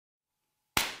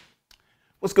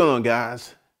What's going on,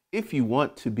 guys? If you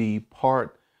want to be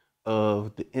part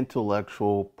of the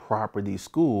intellectual property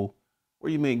school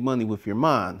where you make money with your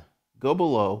mind, go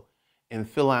below and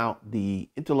fill out the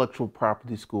intellectual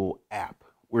property school app.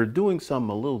 We're doing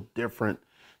something a little different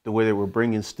the way that we're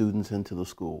bringing students into the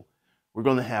school. We're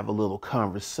going to have a little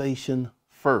conversation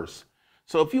first.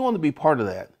 So if you want to be part of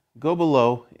that, go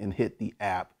below and hit the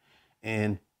app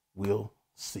and we'll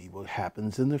see what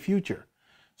happens in the future.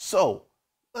 So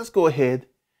let's go ahead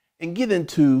and get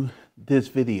into this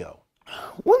video.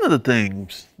 One of the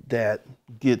things that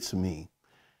gets me,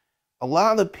 a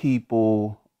lot of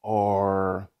people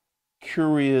are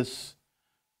curious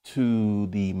to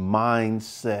the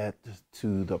mindset,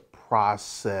 to the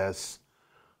process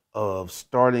of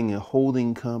starting a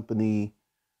holding company,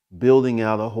 building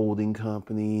out a holding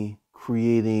company,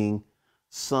 creating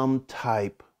some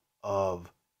type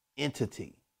of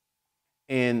entity.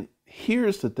 And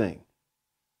here's the thing.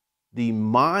 The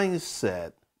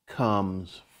mindset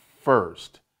comes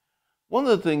first. One of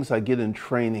the things I get in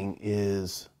training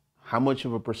is how much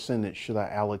of a percentage should I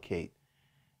allocate?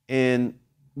 And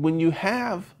when you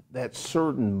have that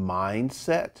certain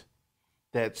mindset,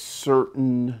 that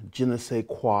certain je ne sais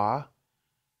quoi,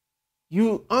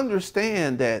 you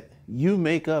understand that you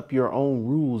make up your own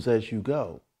rules as you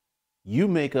go. You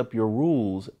make up your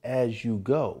rules as you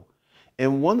go.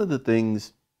 And one of the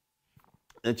things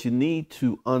that you need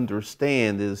to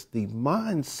understand is the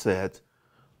mindset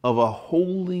of a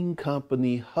holding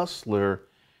company hustler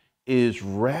is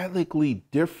radically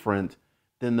different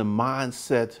than the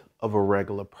mindset of a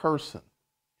regular person.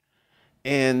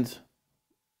 And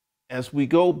as we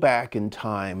go back in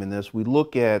time and as we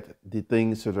look at the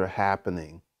things that are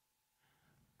happening,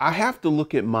 I have to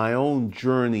look at my own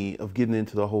journey of getting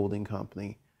into the holding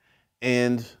company.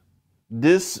 And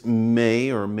this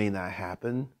may or may not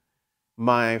happen.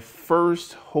 My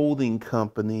first holding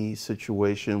company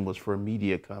situation was for a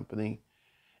media company.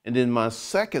 And then my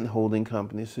second holding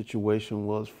company situation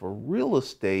was for real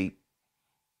estate.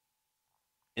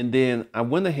 And then I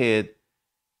went ahead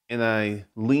and I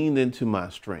leaned into my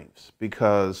strengths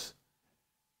because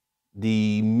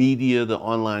the media, the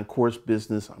online course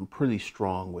business, I'm pretty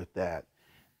strong with that.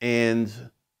 And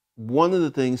one of the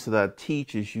things that I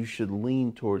teach is you should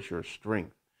lean towards your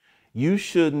strength. You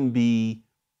shouldn't be,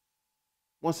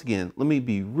 once again, let me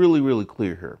be really, really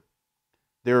clear here.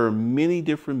 There are many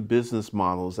different business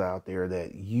models out there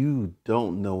that you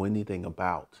don't know anything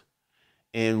about.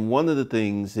 And one of the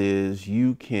things is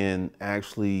you can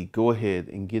actually go ahead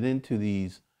and get into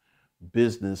these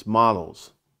business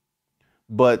models.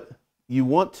 But you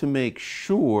want to make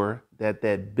sure that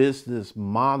that business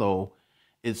model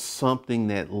is something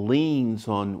that leans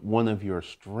on one of your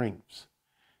strengths.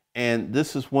 And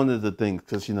this is one of the things,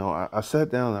 because, I sat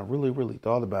down and I really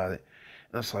thought about it.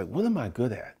 And I was like, what am I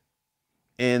good at?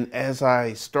 And as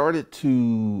I started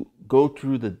to go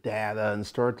through the data and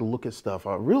start to look at stuff,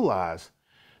 I realized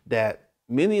that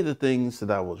many of the things that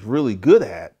I was really good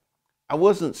at, I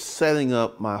wasn't setting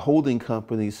up my holding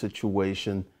company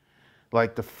situation.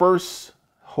 Like the first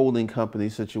holding company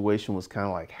situation was kind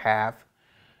of like half.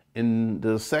 In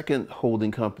the second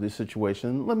holding company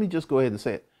situation, let me just go ahead and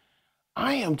say it.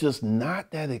 I am just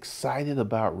not that excited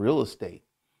about real estate.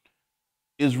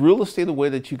 Is real estate a way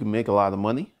that you can make a lot of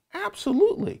money?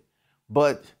 Absolutely.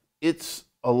 But it's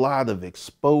a lot of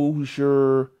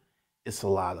exposure. It's a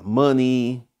lot of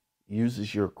money,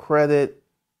 uses your credit.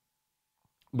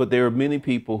 But there are many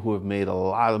people who have made a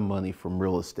lot of money from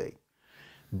real estate.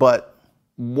 But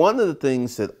one of the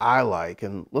things that I like,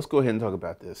 and let's go ahead and talk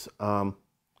about this.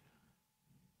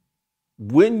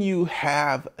 When you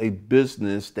have a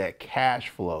business that cash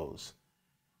flows,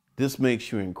 this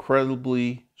makes you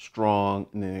incredibly strong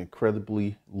and an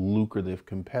incredibly lucrative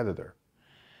competitor.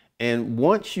 And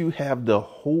once you have the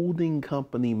holding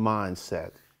company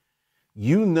mindset,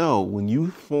 when you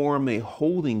form a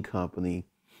holding company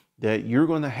that you're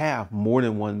going to have more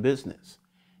than one business.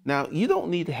 Now, you don't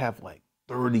need to have like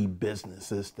 30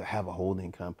 businesses to have a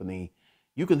holding company.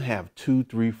 You can have 2,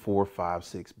 3, 4, 5,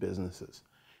 6 businesses.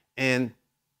 And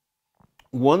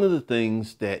one of the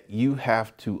things that you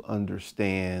have to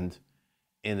understand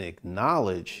and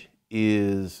acknowledge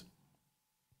is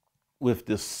with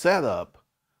the setup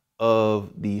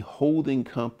of the holding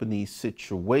company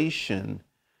situation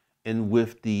and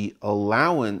with the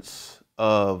allowance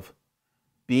of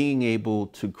being able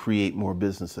to create more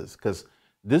businesses, because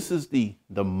this is the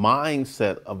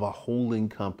mindset of a holding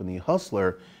company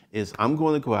hustler is I'm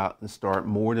going to go out and start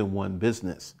more than one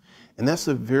business. And that's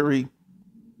a very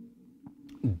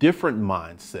different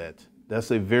mindset.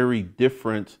 That's a very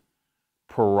different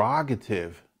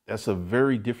prerogative. That's a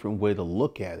very different way to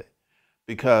look at it.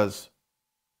 because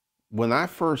when I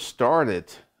first started,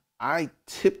 I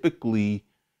typically,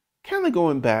 kind of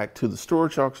going back to the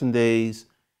storage auction days,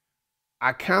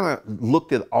 I kind of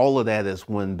looked at all of that as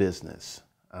one business.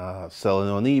 Selling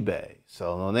on eBay,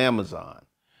 selling on Amazon,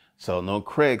 selling on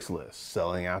Craigslist,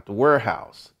 selling out the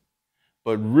warehouse.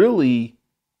 But really,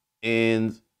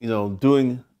 and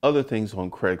doing other things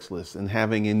on Craigslist and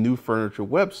having a new furniture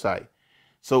website.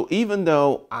 So even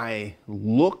though I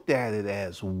looked at it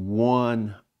as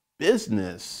one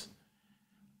business,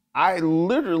 I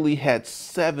literally had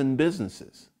 7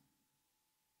 businesses.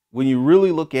 When you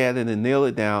really look at it and nail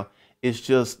it down, it's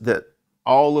just that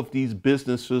all of these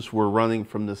businesses were running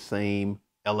from the same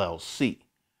LLC.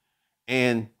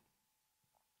 And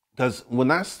because when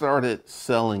I started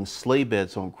selling sleigh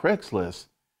beds on Craigslist,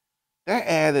 that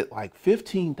added like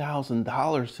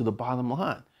 $15,000 to the bottom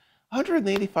line,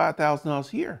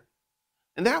 $185,000 a year.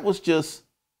 And that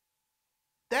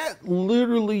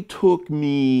literally took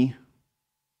me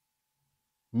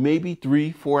maybe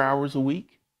 3-4 hours a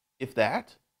week, if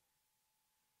that.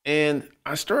 And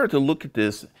I started to look at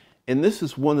this, and this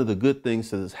is one of the good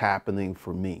things that is happening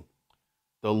for me.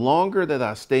 The longer that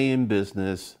I stay in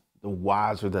business, the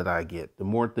wiser that I get, the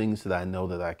more things that I know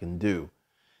that I can do.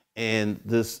 And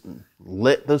this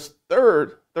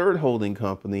third holding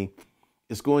company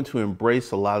is going to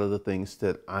embrace a lot of the things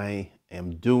that I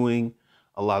am doing,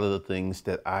 a lot of the things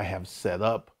that I have set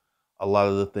up, a lot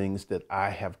of the things that I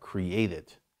have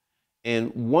created.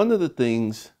 And one of the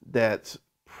things that's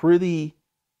pretty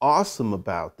awesome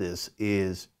about this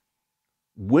is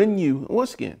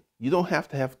once again, you don't have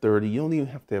to have 30, you don't even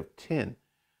have to have 10.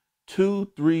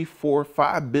 2, 3, 4,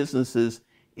 5 businesses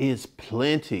is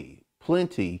plenty,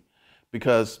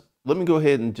 because let me go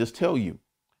ahead and just tell you,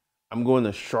 I'm going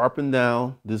to sharpen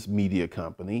down this media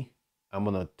company. I'm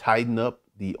going to tighten up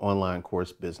the online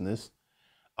course business.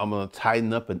 I'm going to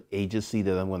tighten up an agency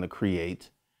that I'm going to create,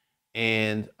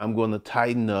 and I'm going to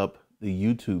tighten up the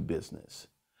YouTube business.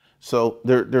 So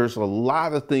there's a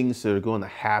lot of things that are going to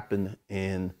happen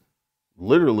in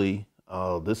literally,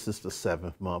 this is the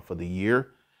 7th month of the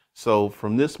year. So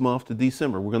from this month to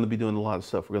December, we're going to be doing a lot of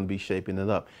stuff. We're going to be shaping it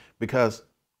up, because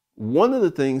one of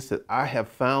the things that I have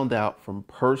found out from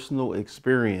personal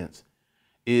experience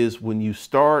is when you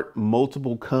start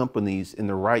multiple companies in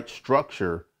the right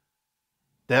structure,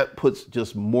 that puts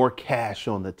just more cash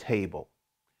on the table.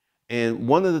 And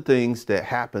one of the things that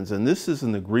happens, and this is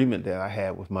an agreement that I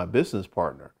had with my business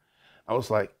partner, I was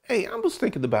like, hey, I was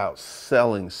thinking about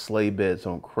selling sleigh beds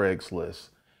on Craigslist.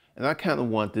 And I kind of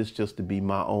want this just to be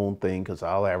my own thing, because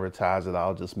I'll advertise it,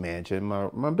 I'll just manage it.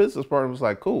 My business partner was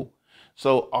like, cool.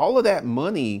 So all of that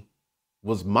money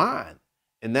was mine.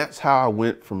 And that's how I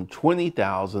went from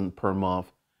 $20,000 per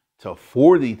month to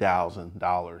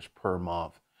 $40,000 per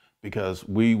month, because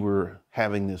we were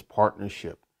having this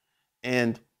partnership.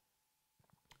 And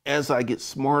as I get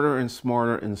smarter and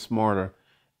smarter and smarter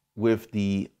with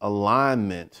the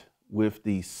alignment, with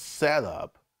the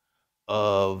setup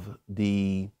of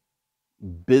the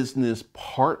business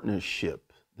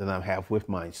partnership that I have with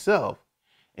myself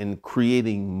and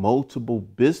creating multiple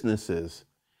businesses,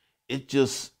 it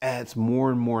just adds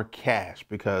more and more cash,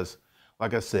 because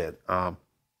like I said,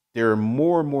 there are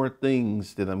more and more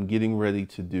things that I'm getting ready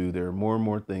to do. There are more and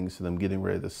more things that I'm getting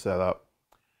ready to set up.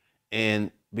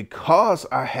 And because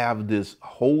I have this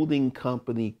holding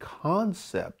company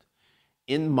concept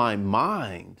in my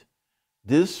mind,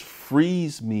 this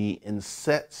frees me and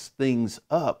sets things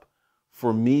up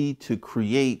for me to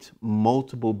create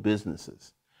multiple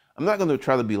businesses. I'm not going to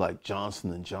try to be like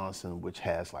Johnson & Johnson, which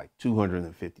has like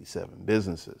 257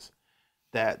 businesses.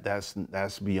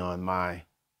 That's beyond my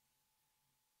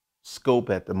scope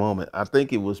at the moment. I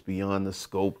think it was beyond the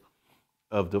scope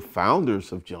of the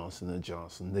founders of Johnson &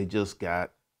 Johnson. They just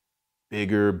got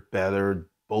bigger, better,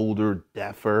 bolder,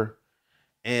 deafer.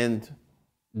 And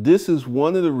this is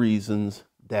one of the reasons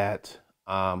that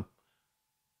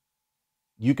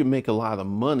you can make a lot of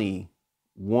money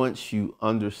once you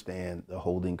understand the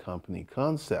holding company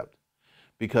concept.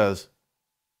 Because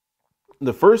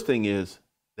the first thing is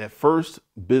that first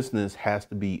business has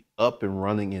to be up and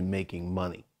running and making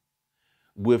money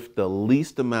with the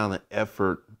least amount of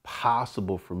effort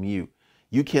possible from you.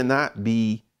 You cannot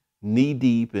be knee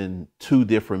deep in 2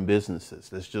 different businesses.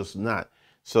 That's just not.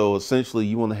 So essentially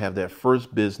you want to have that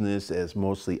first business as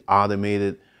mostly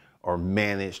automated or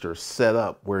managed or set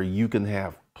up where you can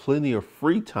have plenty of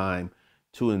free time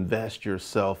to invest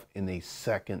yourself in a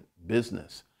second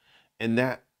business. And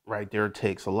that right there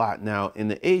takes a lot. Now, in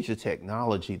the age of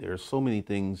technology, there are so many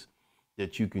things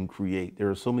that you can create. There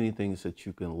are so many things that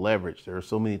you can leverage. There are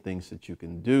so many things that you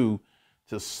can do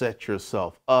to set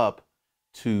yourself up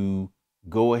to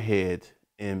go ahead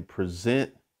and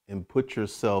present and put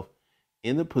yourself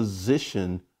in a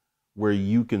position where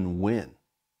you can win.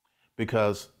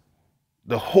 Because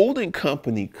the holding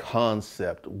company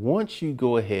concept, once you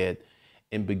go ahead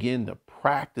and begin to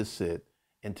practice it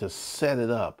and to set it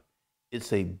up,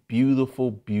 it's a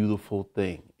beautiful, beautiful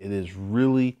thing. It is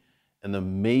really an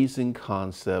amazing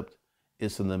concept.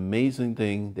 It's an amazing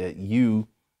thing that you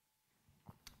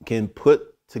can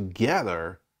put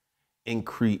together and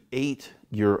create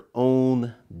your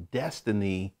own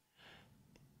destiny.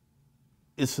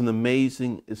 It's a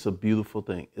beautiful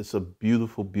thing. It's a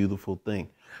beautiful, beautiful thing.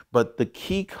 But the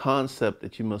key concept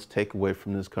that you must take away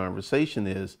from this conversation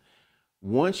is,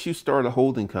 once you start a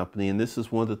holding company, and this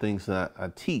is one of the things that I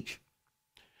teach,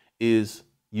 is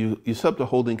you set up the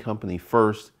holding company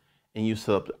first, and you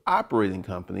set up the operating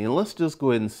company. And let's just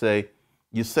go ahead and say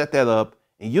you set that up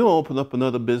and you don't open up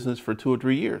another business for 2 or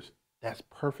 3 years. That's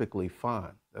perfectly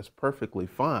fine. That's perfectly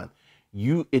fine.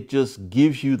 It just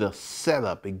gives you the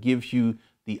setup. It gives you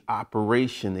the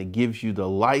operation. It gives you the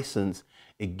license.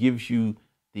 It gives you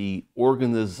the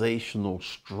organizational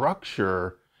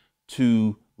structure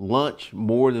to launch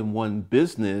more than one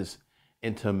business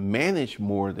and to manage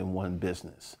more than one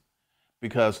business.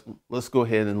 Because let's go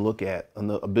ahead and look at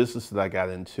a business that I got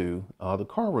into, the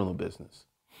car rental business.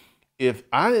 If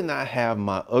I did not have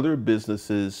my other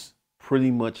businesses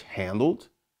pretty much handled,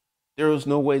 there was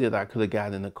no way that I could have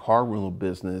gotten in the car rental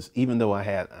business, even though I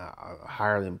had a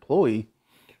hired employee.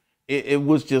 It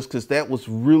was just because that was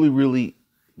really, really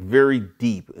very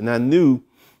deep. And I knew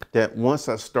that once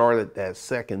I started that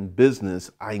second business,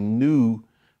 I knew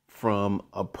from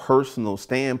a personal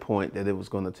standpoint that it was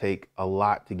going to take a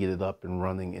lot to get it up and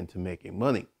running and to making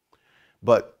money.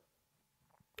 But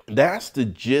that's the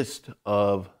gist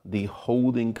of the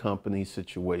holding company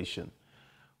situation.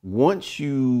 Once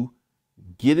you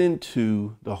get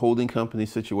into the holding company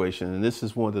situation, and this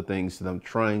is one of the things that I'm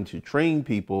trying to train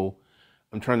people,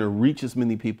 I'm trying to reach as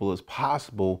many people as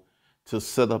possible to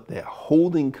set up that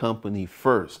holding company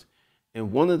first.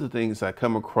 And one of the things I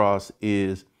come across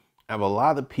is I have a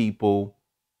lot of people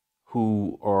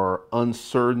who are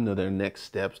uncertain of their next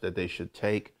steps that they should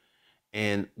take.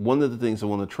 And one of the things I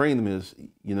want to train them is,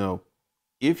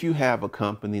 if you have a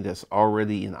company that's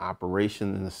already in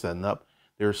operation and is setting up,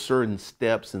 there are certain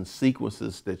steps and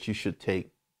sequences that you should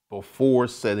take before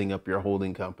setting up your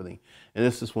holding company. And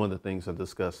this is one of the things I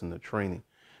discuss in the training.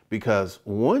 Because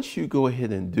once you go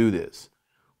ahead and do this,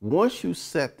 once you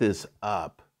set this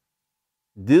up,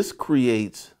 this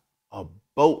creates a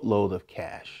boatload of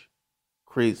cash,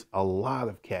 creates a lot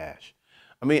of cash.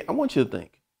 I mean, I want you to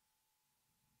think.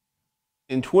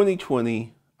 In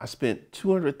 2020, I spent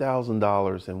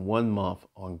 $200,000 in 1 month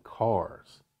on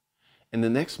cars. And the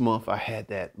next month, I had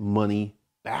that money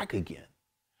back again.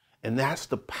 And that's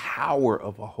the power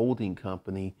of a holding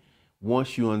company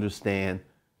once you understand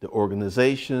the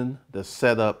organization, the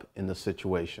setup, and the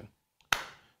situation.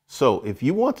 So if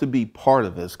you want to be part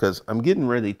of this, because I'm getting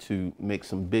ready to make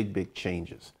some big, big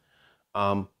changes.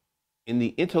 In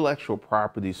the intellectual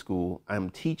property school, I'm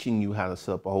teaching you how to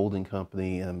set up a holding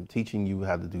company. And I'm teaching you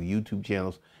how to do YouTube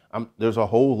channels. There's a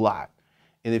whole lot.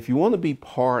 And if you want to be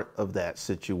part of that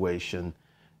situation,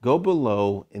 go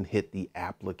below and hit the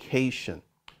application.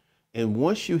 And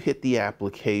once you hit the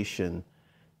application,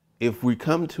 if we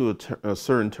come to a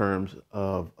certain terms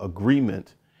of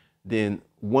agreement, then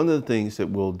one of the things that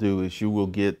we'll do is you will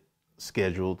get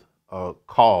scheduled a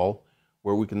call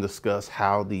where we can discuss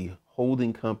how the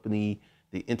holding company,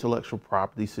 the intellectual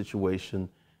property situation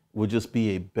will just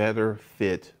be a better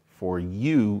fit for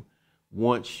you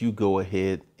once you go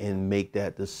ahead and make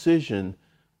that decision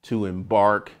to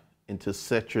embark and to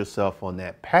set yourself on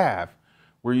that path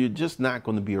where you're just not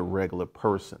going to be a regular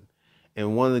person.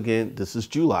 And again, this is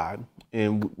July,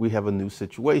 and we have a new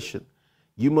situation.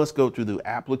 You must go through the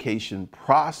application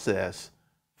process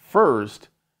first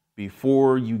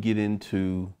before you get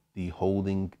into the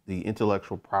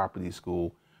intellectual property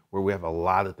school, where we have a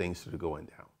lot of things that are going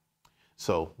down.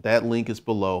 So that link is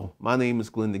below. My name is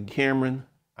Glendon Cameron.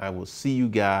 I will see you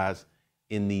guys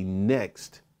in the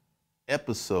next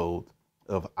episode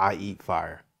of I Eat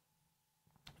Fire.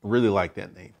 I really like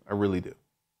that name. I really do.